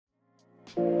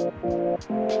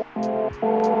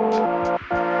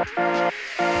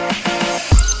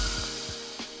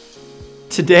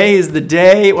Today is the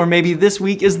day, or maybe this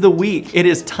week is the week. It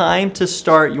is time to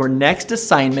start your next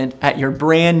assignment at your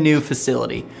brand new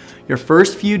facility. Your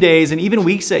first few days and even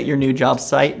weeks at your new job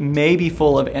site may be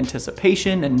full of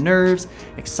anticipation and nerves,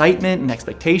 excitement and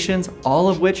expectations, all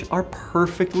of which are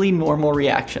perfectly normal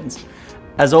reactions.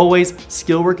 As always,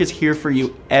 Skillwork is here for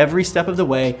you every step of the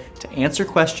way to answer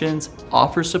questions,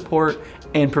 offer support,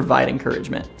 and provide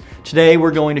encouragement. Today,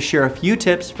 we're going to share a few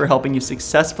tips for helping you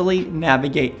successfully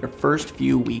navigate your first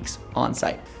few weeks on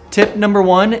site. Tip number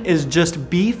one is just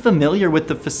be familiar with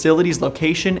the facility's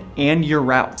location and your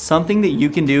route. Something that you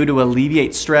can do to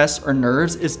alleviate stress or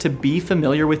nerves is to be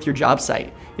familiar with your job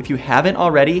site. If you haven't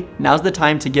already, now's the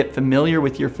time to get familiar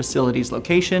with your facility's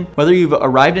location. Whether you've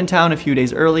arrived in town a few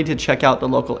days early to check out the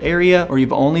local area, or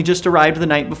you've only just arrived the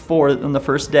night before on the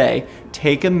first day,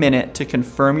 take a minute to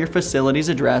confirm your facility's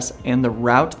address and the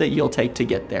route that you'll take to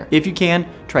get there. If you can,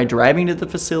 try driving to the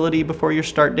facility before your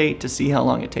start date to see how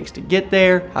long it takes to get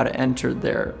there, how to enter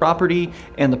their property,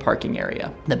 and the parking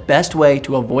area. The best way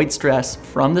to avoid stress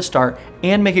from the start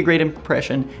and make a great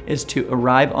impression is to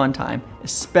arrive on time,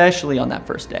 especially on that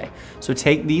first day. So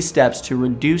take these steps to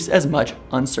reduce as much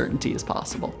uncertainty as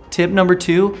possible. Tip number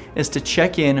two is to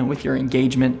check in with your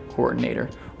engagement coordinator.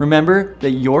 Remember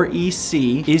that your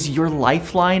EC is your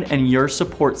lifeline and your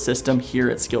support system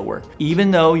here at Skillwork. Even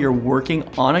though you're working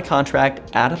on a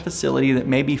contract at a facility that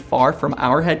may be far from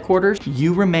our headquarters,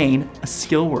 you remain a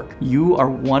Skillwork. You are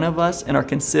one of us and are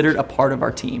considered a part of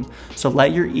our team. So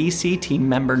let your EC team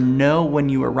member know when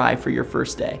you arrive for your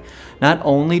first day. Not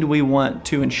only do we want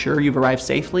to ensure you've arrived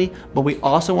safely, but we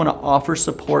also want to offer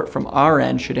support from our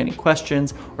end should any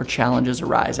questions or challenges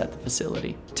arise at the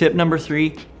facility. Tip number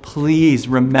three, please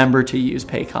remember to use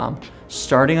Paycom.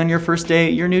 Starting on your first day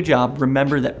at your new job,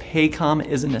 remember that Paycom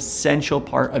is an essential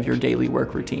part of your daily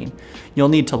work routine. You'll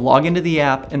need to log into the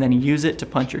app and then use it to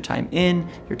punch your time in,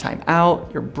 your time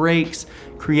out, your breaks.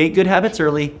 Create good habits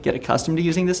early, get accustomed to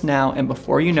using this now, and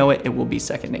before you know it, it will be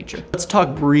second nature. Let's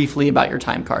talk briefly about your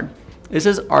time card. This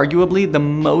is arguably the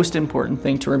most important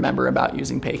thing to remember about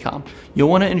using Paycom. You'll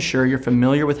want to ensure you're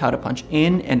familiar with how to punch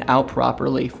in and out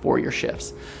properly for your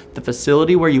shifts. The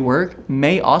facility where you work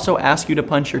may also ask you to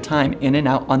punch your time in and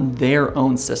out on their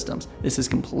own systems. This is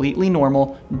completely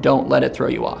normal. Don't let it throw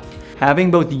you off.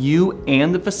 Having both you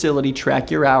and the facility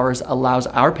track your hours allows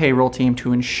our payroll team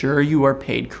to ensure you are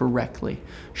paid correctly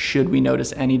should we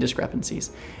notice any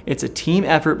discrepancies. It's a team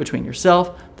effort between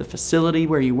yourself, the facility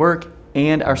where you work,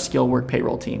 and our Skillwork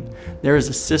payroll team. There is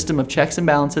a system of checks and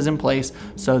balances in place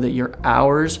so that your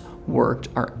hours worked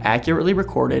are accurately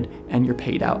recorded and you're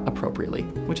paid out appropriately,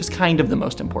 which is kind of the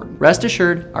most important. Rest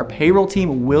assured, our payroll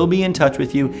team will be in touch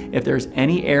with you if there's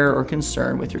any error or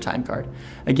concern with your time card.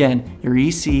 Again, your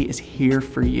EC is here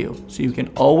for you, so you can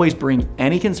always bring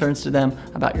any concerns to them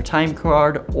about your time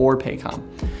card or Paycom.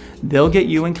 They'll get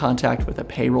you in contact with a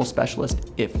payroll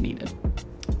specialist if needed.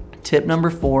 Tip number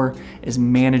four is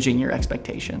managing your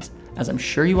expectations. As I'm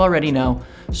sure you already know,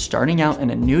 starting out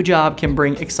in a new job can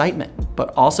bring excitement,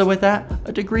 but also with that,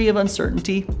 a degree of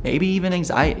uncertainty, maybe even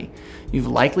anxiety. You've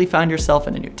likely found yourself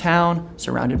in a new town,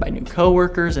 surrounded by new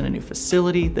coworkers in a new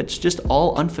facility that's just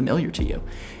all unfamiliar to you.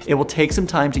 It will take some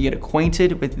time to get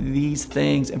acquainted with these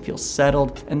things and feel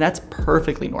settled, and that's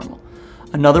perfectly normal.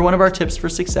 Another one of our tips for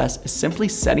success is simply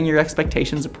setting your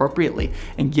expectations appropriately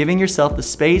and giving yourself the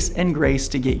space and grace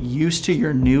to get used to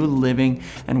your new living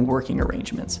and working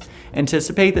arrangements.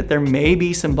 Anticipate that there may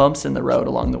be some bumps in the road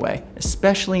along the way,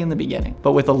 especially in the beginning.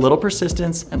 But with a little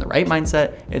persistence and the right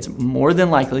mindset, it's more than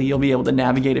likely you'll be able to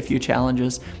navigate a few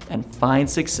challenges and find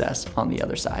success on the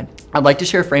other side. I'd like to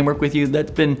share a framework with you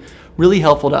that's been really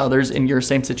helpful to others in your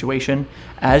same situation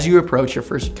as you approach your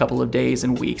first couple of days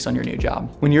and weeks on your new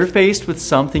job. When you're faced with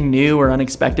something new or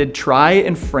unexpected, try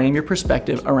and frame your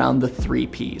perspective around the 3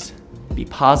 Ps. Be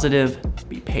positive,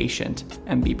 be patient,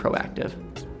 and be proactive.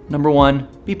 Number one,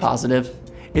 be positive.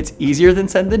 It's easier than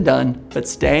said than done, but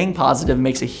staying positive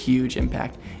makes a huge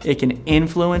impact. It can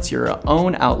influence your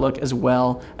own outlook as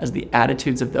well as the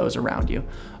attitudes of those around you.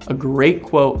 A great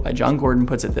quote by John Gordon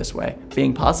puts it this way: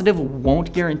 being positive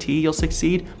won't guarantee you'll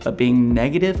succeed, but being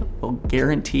negative will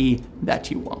guarantee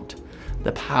that you won't.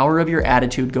 The power of your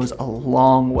attitude goes a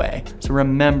long way. So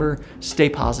remember, stay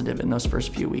positive in those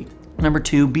first few weeks. Number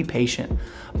 2, be patient.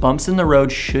 Bumps in the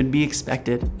road should be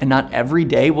expected, and not every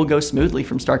day will go smoothly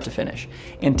from start to finish.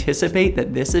 Anticipate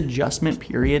that this adjustment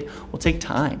period will take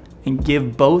time, and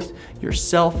give both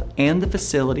yourself and the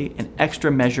facility an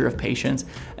extra measure of patience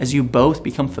as you both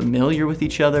become familiar with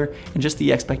each other and just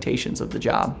the expectations of the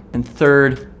job. And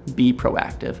third, be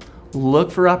proactive.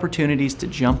 Look for opportunities to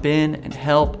jump in and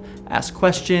help, ask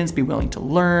questions, be willing to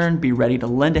learn, be ready to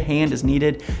lend a hand as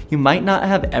needed. You might not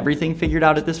have everything figured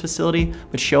out at this facility,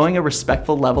 but showing a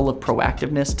respectful level of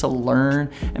proactiveness to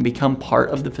learn and become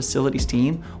part of the facility's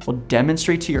team will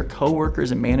demonstrate to your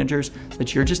coworkers and managers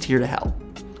that you're just here to help.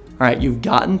 All right, you've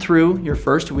gotten through your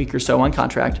first week or so on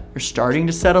contract. You're starting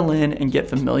to settle in and get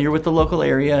familiar with the local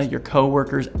area, your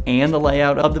coworkers, and the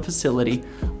layout of the facility.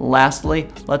 Lastly,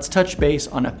 let's touch base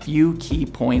on a few key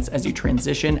points as you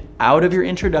transition out of your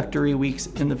introductory weeks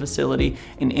in the facility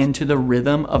and into the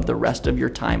rhythm of the rest of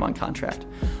your time on contract.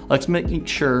 Let's make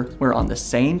sure we're on the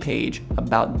same page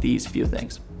about these few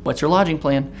things. What's your lodging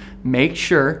plan? Make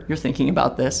sure you're thinking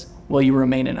about this. Will you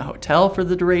remain in a hotel for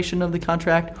the duration of the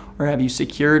contract, or have you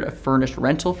secured a furnished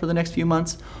rental for the next few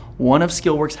months? One of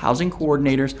Skillwork's housing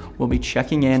coordinators will be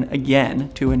checking in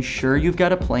again to ensure you've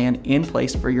got a plan in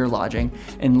place for your lodging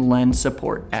and lend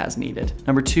support as needed.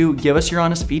 Number 2, give us your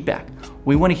honest feedback.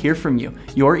 We want to hear from you.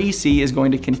 Your EC is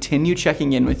going to continue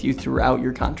checking in with you throughout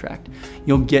your contract.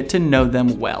 You'll get to know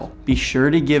them well. Be sure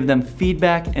to give them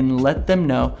feedback and let them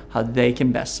know how they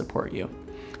can best support you.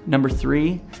 Number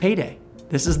 3, payday.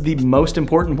 This is the most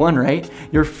important one, right?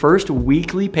 Your first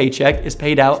weekly paycheck is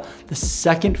paid out the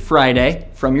second Friday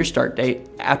from your start date.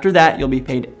 After that, you'll be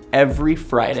paid every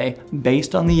Friday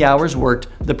based on the hours worked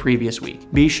the previous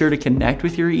week. Be sure to connect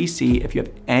with your EC if you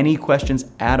have any questions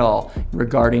at all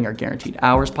regarding our guaranteed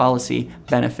hours policy,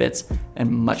 benefits, and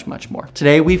much, much more.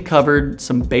 Today, we've covered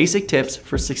some basic tips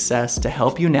for success to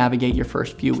help you navigate your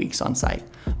first few weeks on site.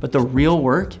 But the real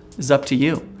work is up to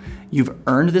you. You've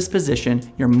earned this position,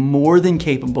 you're more than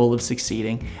capable of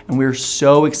succeeding, and we're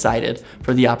so excited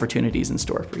for the opportunities in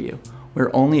store for you. We're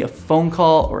only a phone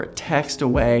call or a text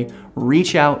away.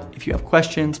 Reach out if you have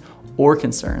questions or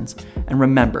concerns. And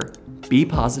remember, be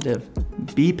positive,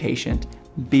 be patient,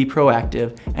 be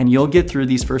proactive, and you'll get through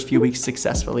these first few weeks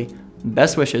successfully.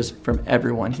 Best wishes from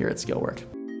everyone here at Skillwork.